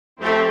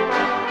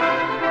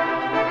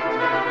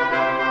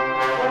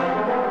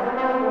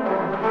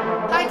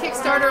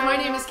Kickstarter. My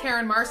name is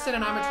Karen Marston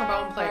and I'm a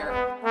trombone player.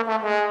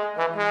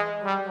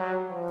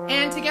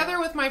 And together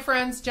with my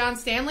friends John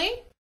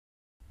Stanley,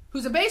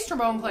 who's a bass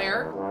trombone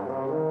player,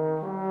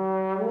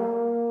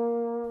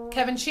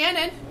 Kevin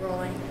Shannon.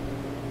 Rolling.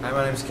 Hi,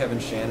 my name is Kevin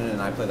Shannon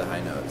and I play the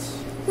high notes.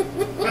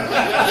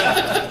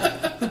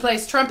 Who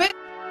plays trumpet.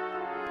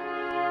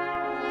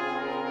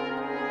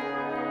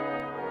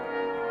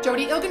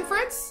 Jody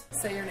Ilgenfritz.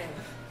 Say your name.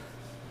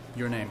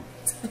 Your name.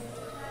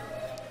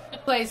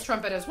 Plays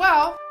trumpet as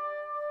well.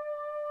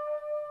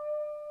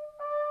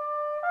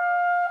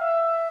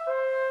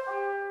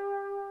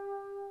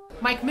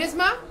 Mike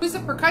Misma, who's a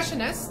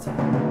percussionist.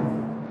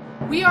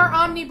 We are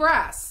OMNI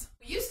Brass.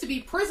 We used to be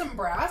Prism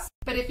Brass,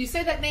 but if you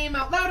say that name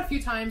out loud a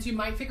few times, you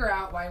might figure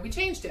out why we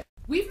changed it.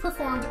 We've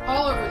performed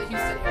all over the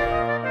Houston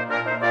area.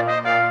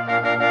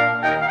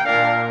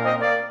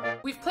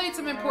 We've played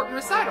some important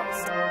recitals.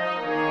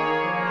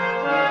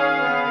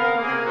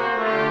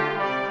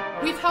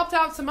 We've helped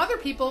out some other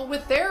people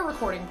with their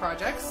recording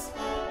projects.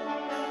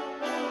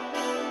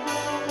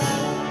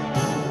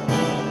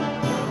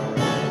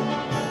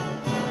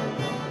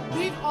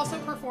 We've also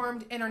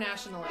performed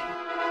internationally.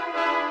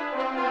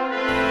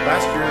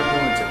 Last year we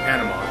went to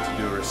Panama to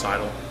do a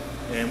recital,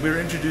 and we were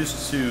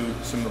introduced to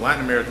some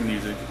Latin American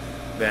music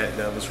that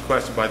was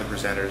requested by the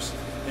presenters,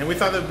 and we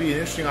thought that would be an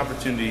interesting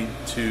opportunity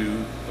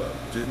to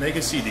make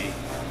a CD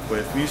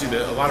with music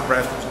that a lot of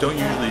brass groups don't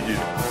usually do.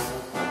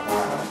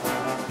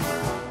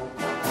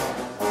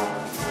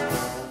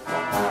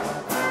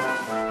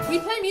 We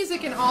play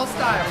music in all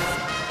styles.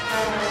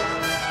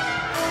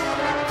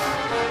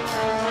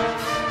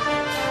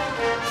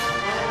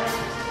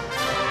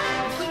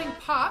 Including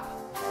pop,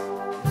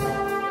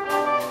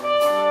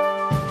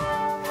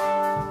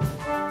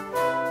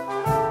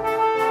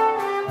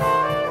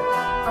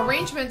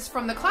 arrangements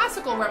from the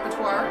classical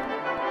repertoire,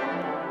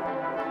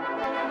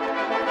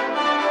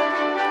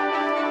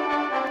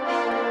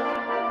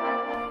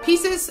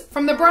 pieces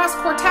from the brass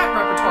quartet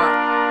repertoire,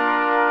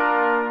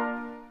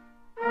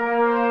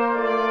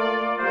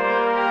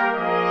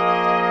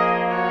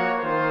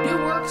 new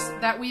works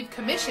that we've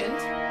commissioned,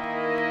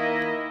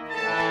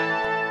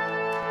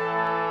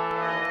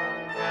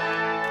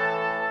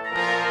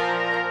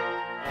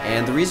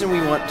 And the reason we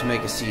want to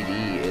make a CD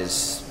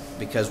is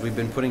because we've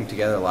been putting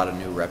together a lot of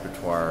new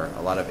repertoire,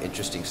 a lot of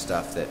interesting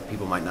stuff that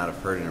people might not have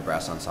heard in a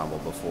brass ensemble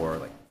before.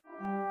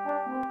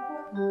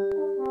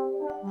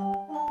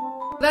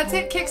 That's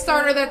it,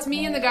 Kickstarter. That's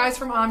me and the guys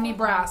from OMNI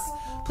Brass.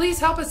 Please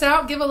help us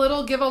out. Give a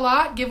little, give a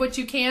lot, give what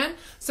you can.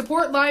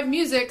 Support live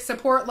music,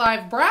 support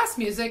live brass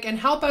music, and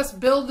help us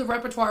build the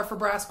repertoire for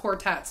brass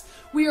quartets.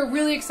 We are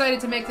really excited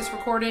to make this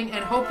recording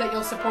and hope that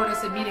you'll support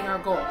us in meeting our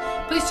goal.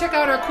 Please check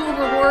out our cool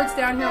rewards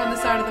down here on the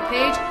side of the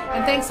page,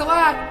 and thanks a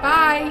lot.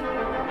 Bye!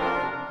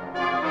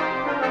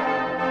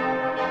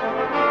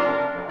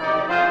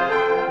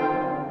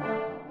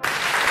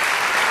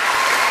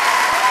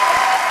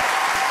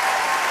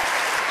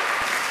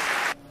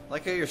 I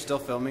like how you're still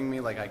filming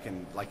me, like I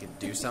can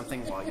do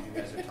something while you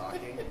guys are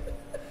talking.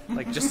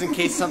 Like just in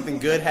case something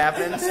good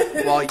happens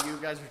while you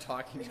guys are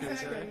talking to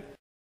each other.